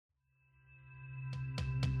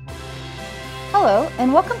Hello,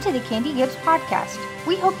 and welcome to the Candy Gibbs podcast.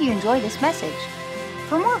 We hope you enjoy this message.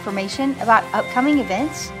 For more information about upcoming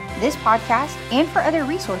events, this podcast, and for other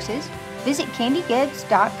resources, visit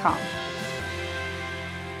candygibbs.com.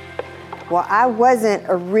 Well, I wasn't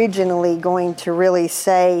originally going to really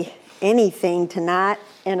say anything tonight,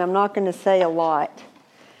 and I'm not going to say a lot.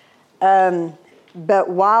 But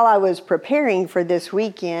while I was preparing for this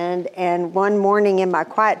weekend, and one morning in my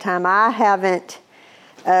quiet time, I haven't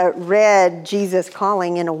read Jesus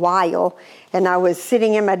Calling in a while, and I was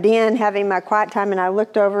sitting in my den having my quiet time, and I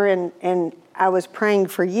looked over and I was praying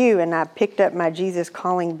for you, and I picked up my Jesus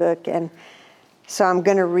Calling book, and so I'm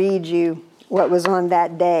going to read you what was on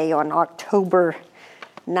that day on October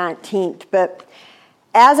 19th. But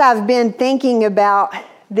as I've been thinking about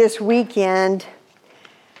this weekend,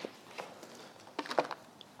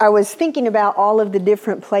 I was thinking about all of the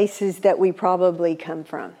different places that we probably come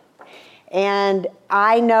from. And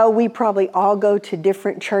I know we probably all go to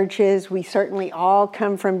different churches. We certainly all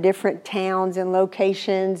come from different towns and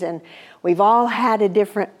locations, and we've all had a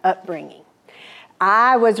different upbringing.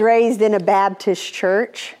 I was raised in a Baptist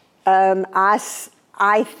church. I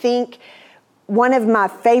think one of my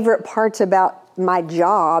favorite parts about my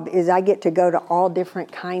job is I get to go to all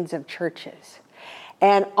different kinds of churches.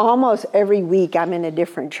 And almost every week I'm in a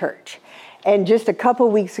different church. And just a couple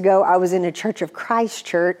weeks ago, I was in a Church of Christ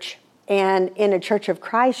church. And in a Church of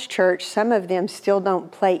Christ church, some of them still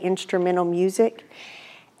don't play instrumental music.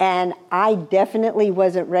 And I definitely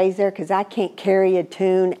wasn't raised there because I can't carry a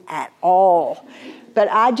tune at all. But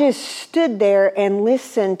I just stood there and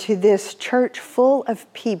listened to this church full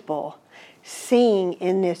of people sing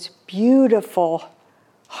in this beautiful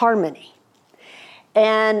harmony.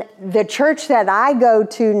 And the church that I go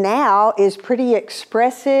to now is pretty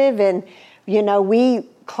expressive, and, you know, we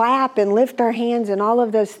clap and lift our hands and all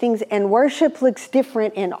of those things. And worship looks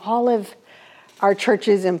different in all of our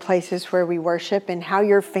churches and places where we worship, and how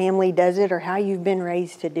your family does it or how you've been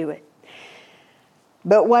raised to do it.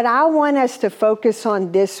 But what I want us to focus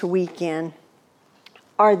on this weekend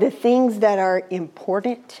are the things that are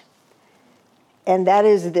important, and that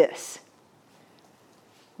is this.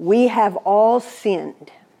 We have all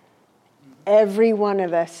sinned, every one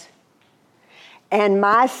of us. And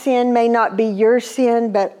my sin may not be your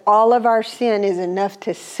sin, but all of our sin is enough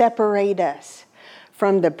to separate us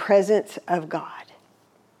from the presence of God.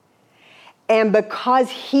 And because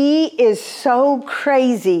He is so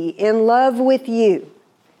crazy in love with you,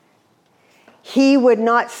 He would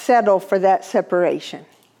not settle for that separation.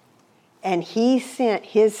 And He sent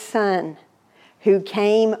His Son, who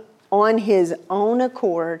came on His own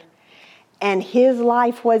accord, and His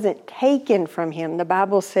life wasn't taken from Him. The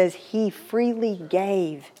Bible says He freely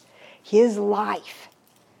gave His life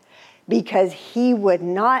because He would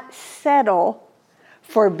not settle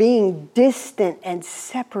for being distant and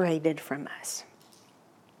separated from us.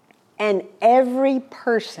 And every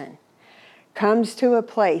person comes to a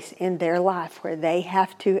place in their life where they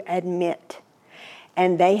have to admit,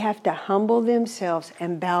 and they have to humble themselves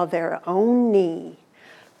and bow their own knee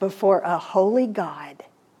before a holy God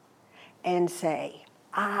and say,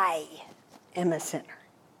 I am a sinner,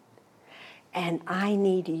 and I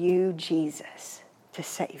need you, Jesus, to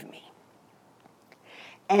save me.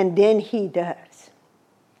 And then He does.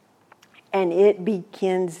 And it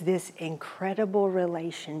begins this incredible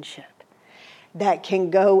relationship that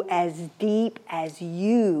can go as deep as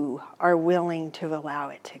you are willing to allow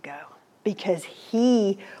it to go. Because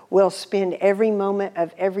He will spend every moment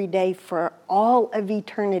of every day for all of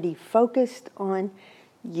eternity focused on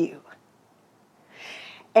you.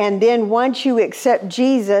 And then once you accept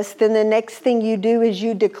Jesus, then the next thing you do is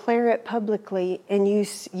you declare it publicly, and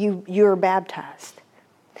you're baptized.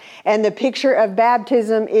 And the picture of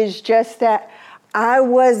baptism is just that I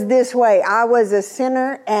was this way. I was a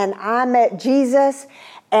sinner, and I met Jesus,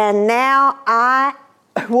 and now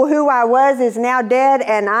who I was is now dead,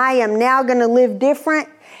 and I am now going to live different,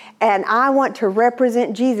 and I want to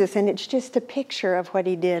represent Jesus. And it's just a picture of what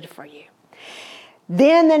He did for you.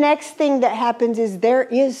 Then the next thing that happens is there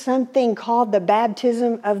is something called the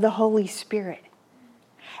baptism of the Holy Spirit.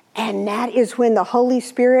 And that is when the Holy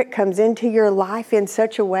Spirit comes into your life in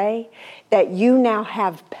such a way that you now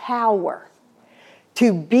have power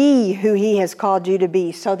to be who He has called you to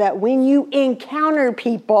be, so that when you encounter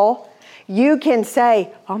people, you can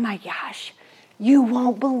say, oh my gosh, you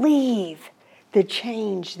won't believe the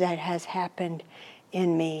change that has happened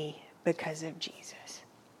in me because of Jesus.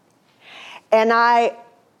 And I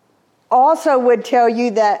also would tell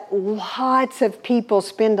you that lots of people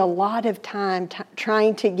spend a lot of time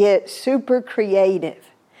trying to get super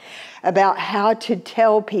creative about how to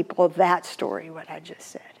tell people that story, what I just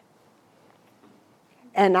said.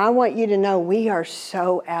 And I want you to know we are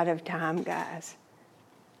so out of time, guys.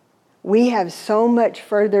 We have so much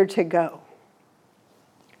further to go.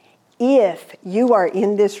 If you are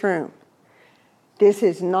in this room, this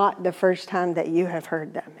is not the first time that you have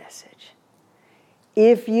heard that message.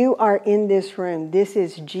 If you are in this room, this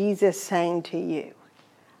is Jesus saying to you,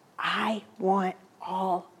 I want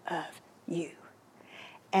all of you.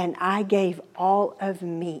 And I gave all of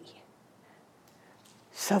me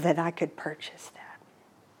so that I could purchase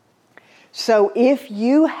that. So if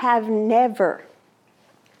you have never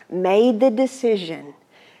made the decision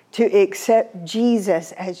to accept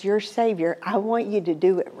Jesus as your Savior, I want you to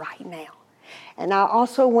do it right now. And I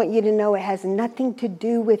also want you to know it has nothing to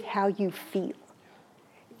do with how you feel.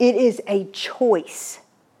 It is a choice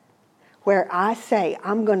where I say,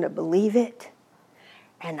 I'm going to believe it,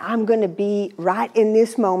 and I'm going to be right in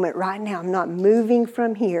this moment, right now. I'm not moving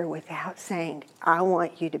from here without saying, I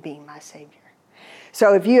want you to be my Savior.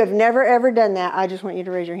 So if you have never, ever done that, I just want you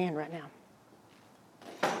to raise your hand right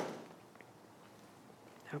now.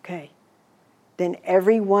 Okay. Then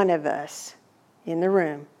every one of us in the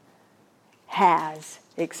room has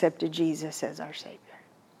accepted Jesus as our Savior.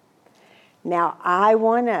 Now, I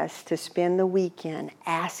want us to spend the weekend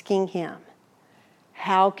asking Him,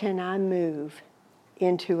 how can I move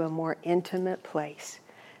into a more intimate place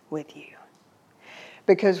with you?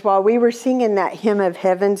 Because while we were singing that Hymn of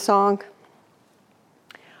Heaven song,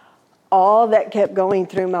 all that kept going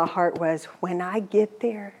through my heart was, when I get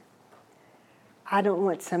there, I don't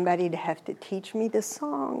want somebody to have to teach me the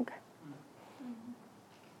song.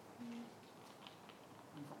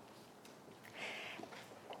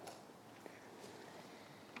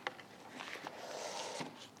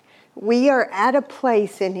 We are at a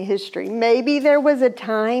place in history. Maybe there was a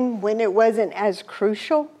time when it wasn't as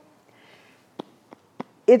crucial.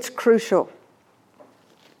 It's crucial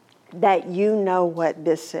that you know what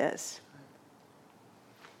this is.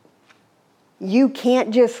 You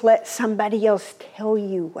can't just let somebody else tell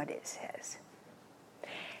you what it says.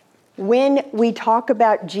 When we talk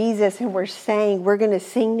about Jesus and we're saying we're going to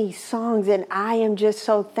sing these songs, and I am just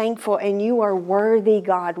so thankful, and you are worthy,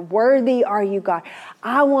 God. Worthy are you, God.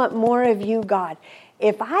 I want more of you, God.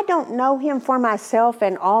 If I don't know Him for myself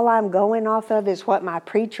and all I'm going off of is what my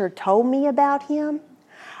preacher told me about Him,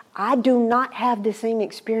 I do not have the same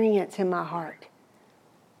experience in my heart.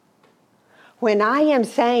 When I am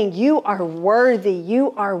saying, you are worthy,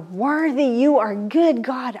 you are worthy, you are good,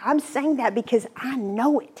 God, I'm saying that because I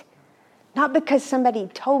know it, not because somebody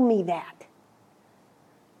told me that.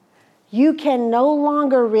 You can no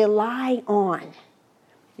longer rely on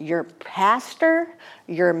your pastor,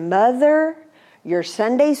 your mother, your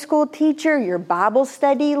Sunday school teacher, your Bible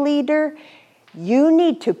study leader. You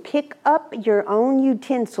need to pick up your own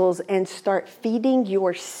utensils and start feeding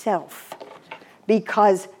yourself,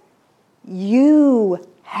 because you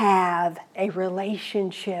have a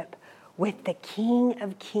relationship with the King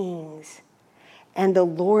of Kings and the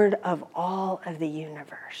Lord of all of the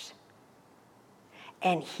universe.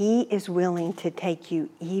 And He is willing to take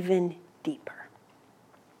you even deeper.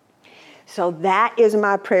 So that is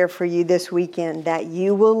my prayer for you this weekend, that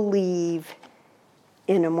you will leave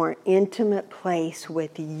in a more intimate place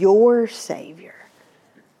with your Savior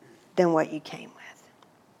than what you came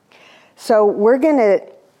with. So we're going to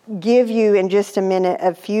give you in just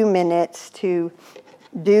a few minutes to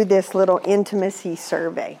do this little intimacy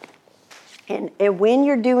survey. And when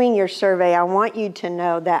you're doing your survey, I want you to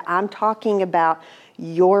know that I'm talking about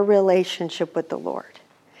your relationship with the Lord.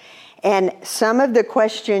 And some of the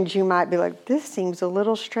questions you might be like, this seems a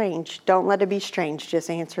little strange. Don't let it be strange. Just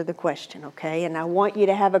answer the question, okay? And I want you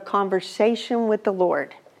to have a conversation with the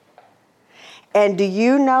Lord. And do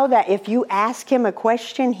you know that if you ask Him a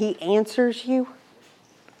question, He answers you?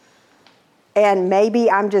 And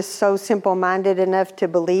maybe I'm just so simple-minded enough to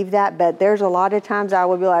believe that, but there's a lot of times I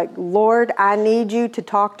would be like, Lord, I need you to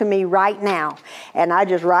talk to me right now. And I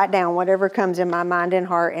just write down whatever comes in my mind and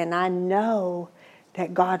heart, and I know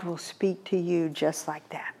that God will speak to you just like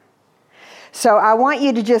that. So I want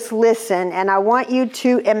you to just listen, and I want you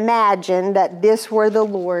to imagine that this were the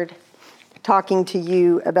Lord talking to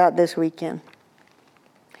you about this weekend.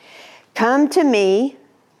 Come to me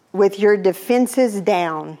with your defenses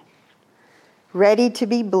down, ready to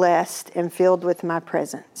be blessed and filled with my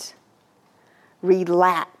presence.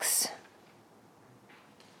 Relax.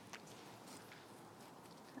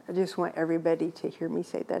 I just want everybody to hear me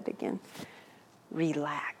say that again.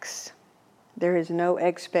 Relax. There is no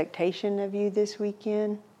expectation of you this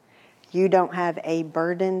weekend. You don't have a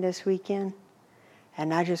burden this weekend.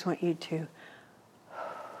 And I just want you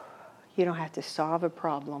don't have to solve a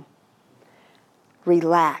problem.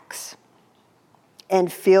 Relax.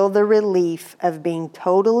 and feel the relief of being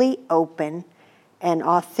totally open and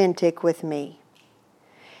authentic with me.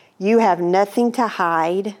 You have nothing to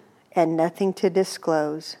hide and nothing to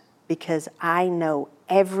disclose because I know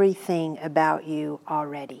everything about you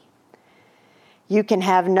already. You can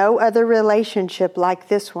have no other relationship like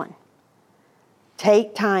this one.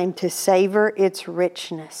 Take time to savor its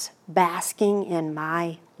richness, basking in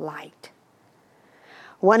my light.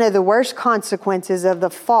 One of the worst consequences of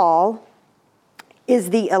the fall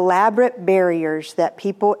is the elaborate barriers that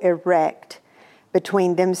people erect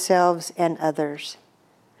between themselves and others.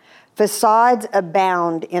 Facades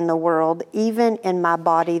abound in the world, even in my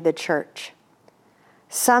body, the church.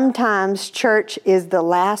 Sometimes church is the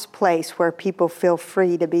last place where people feel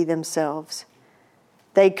free to be themselves.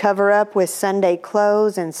 They cover up with Sunday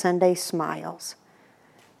clothes and Sunday smiles.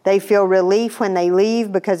 They feel relief when they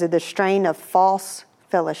leave because of the strain of false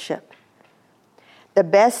fellowship. The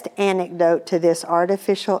best antidote to this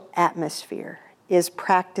artificial atmosphere is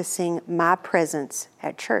practicing my presence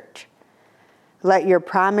at church. Let your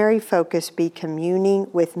primary focus be communing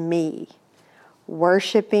with me,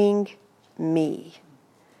 worshiping me,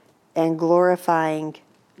 and glorifying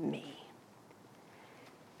me.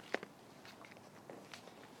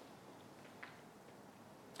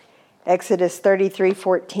 Exodus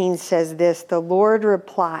 33:14 says this, "The Lord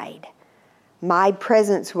replied, my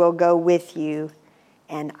presence will go with you,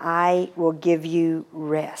 and I will give you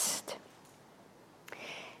rest."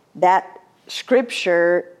 That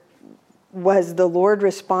scripture was the Lord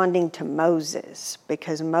responding to Moses,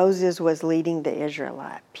 because Moses was leading the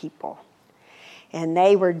Israelite people. And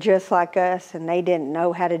they were just like us, and they didn't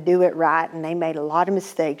know how to do it right, and they made a lot of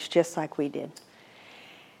mistakes just like we did.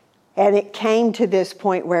 And it came to this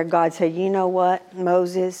point where God said, you know what,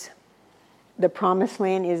 Moses, the promised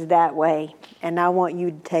land is that way, and I want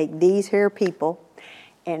you to take these here people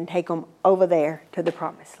and take them over there to the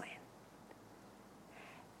promised land.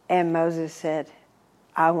 And Moses said,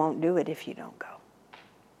 I won't do it if you don't go.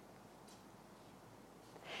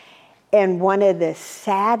 And one of the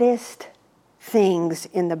saddest things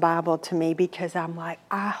in the Bible to me, because I'm like,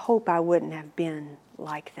 I hope I wouldn't have been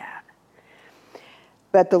like that.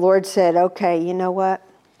 But the Lord said, okay, you know what?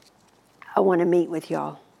 I want to meet with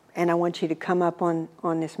y'all, and I want you to come up on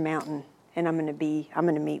this mountain, and I'm going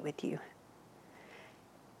to meet with you.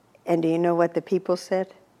 And do you know what the people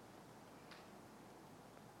said?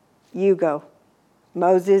 You go.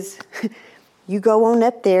 Moses, you go on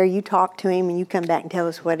up there, you talk to him, and you come back and tell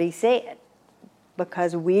us what he said.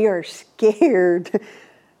 Because we are scared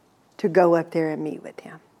to go up there and meet with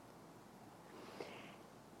him.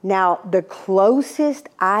 Now, the closest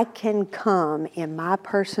I can come in my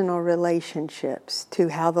personal relationships to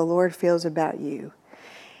how the Lord feels about you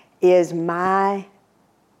is my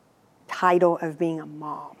title of being a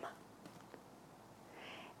mom.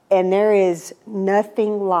 And there is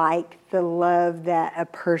nothing like the love that a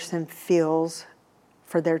person feels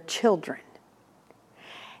for their children.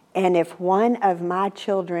 And if one of my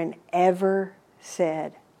children ever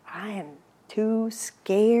said, I am too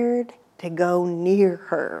scared to go near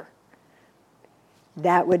her,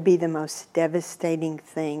 that would be the most devastating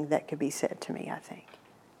thing that could be said to me, I think.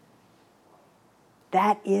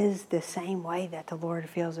 That is the same way that the Lord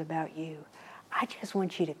feels about you. I just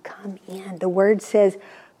want you to come in. The word says,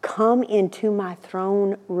 come into my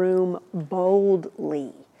throne room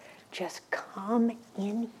boldly. Just come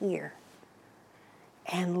in here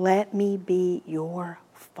and let me be your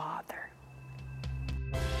Father.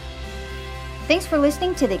 Thanks for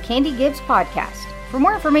listening to the Candy Gibbs podcast. For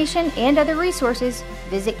more information and other resources,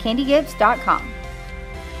 visit candygibbs.com.